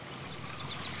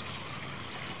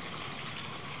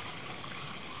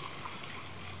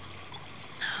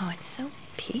Oh, it's so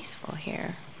peaceful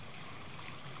here.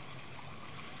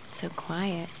 It's so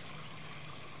quiet.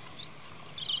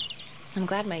 I'm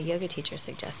glad my yoga teacher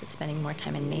suggested spending more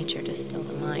time in nature to still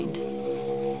the mind.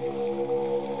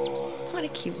 What a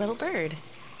cute little bird.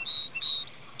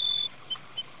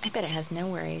 I bet it has no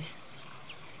worries.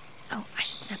 Oh, I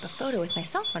should snap a photo with my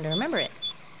cell phone to remember it.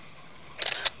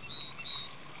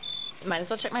 Might as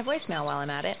well check my voicemail while I'm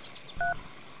at it.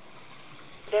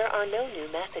 There are no new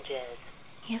messages.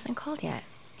 He hasn't called yet.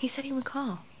 He said he would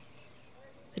call.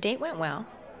 The date went well.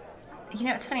 You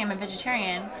know, it's funny, I'm a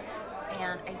vegetarian,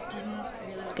 and I didn't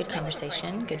really... Good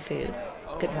conversation, good food,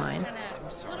 good wine.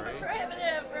 It's a little bit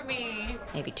prohibitive for me.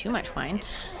 Maybe too much wine.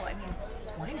 Oh, I mean,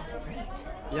 this wine is great.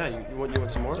 Yeah, you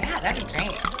want some more? Yeah, that'd be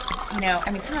great. You know,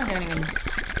 I mean, sometimes I don't even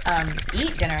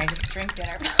eat dinner. I just drink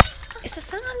dinner. Is the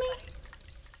sun on me?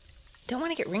 Don't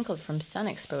want to get wrinkled from sun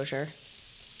exposure.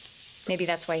 Maybe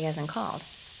that's why he hasn't called.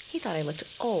 He thought I looked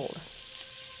old.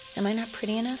 Am I not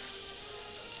pretty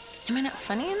enough? Am I not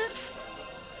funny enough?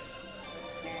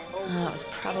 Oh, it was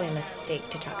probably a mistake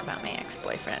to talk about my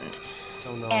ex-boyfriend.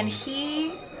 Oh, no. And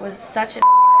he was such an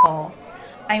asshole.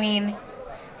 I mean,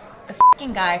 the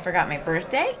fucking guy forgot my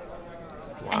birthday.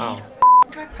 Wow. And he had a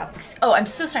drug problem. Oh, I'm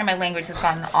so sorry. My language has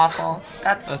gotten awful.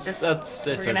 That's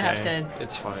we're gonna okay. have to.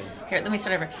 It's fine. Here, let me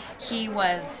start over. He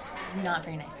was not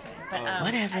very nice to me. But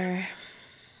Whatever.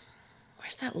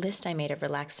 Where's that list I made of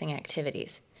relaxing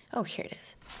activities? Oh, here it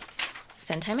is.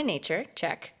 Spend time in nature.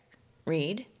 Check.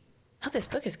 Read. Hope this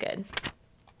book is good.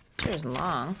 Sure is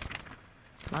long.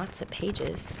 Lots of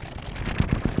pages.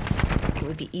 It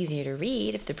would be easier to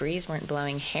read if the breeze weren't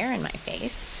blowing hair in my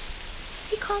face. Is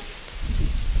he called?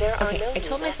 Okay, I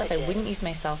told myself I wouldn't use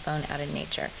my cell phone out in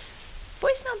nature.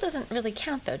 Voicemail doesn't really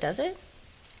count, though, does it?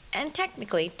 And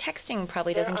technically, texting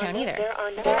probably doesn't count either.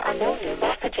 There are no new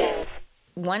messages.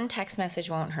 One text message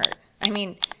won't hurt. I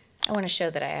mean, I want to show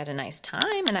that I had a nice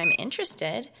time and I'm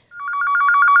interested.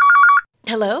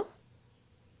 Hello?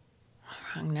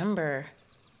 Wrong number.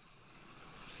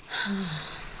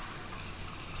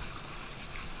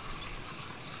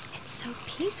 It's so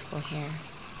peaceful here.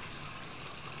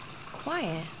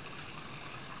 Quiet.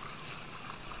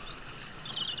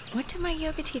 What did my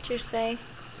yoga teacher say?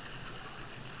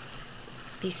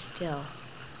 Be still.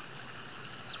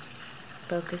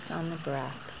 Focus on the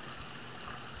breath.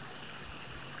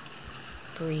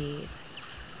 Breathe.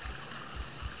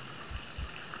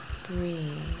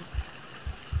 Breathe.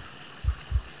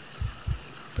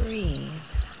 Breathe.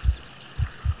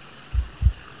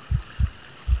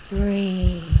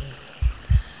 Breathe.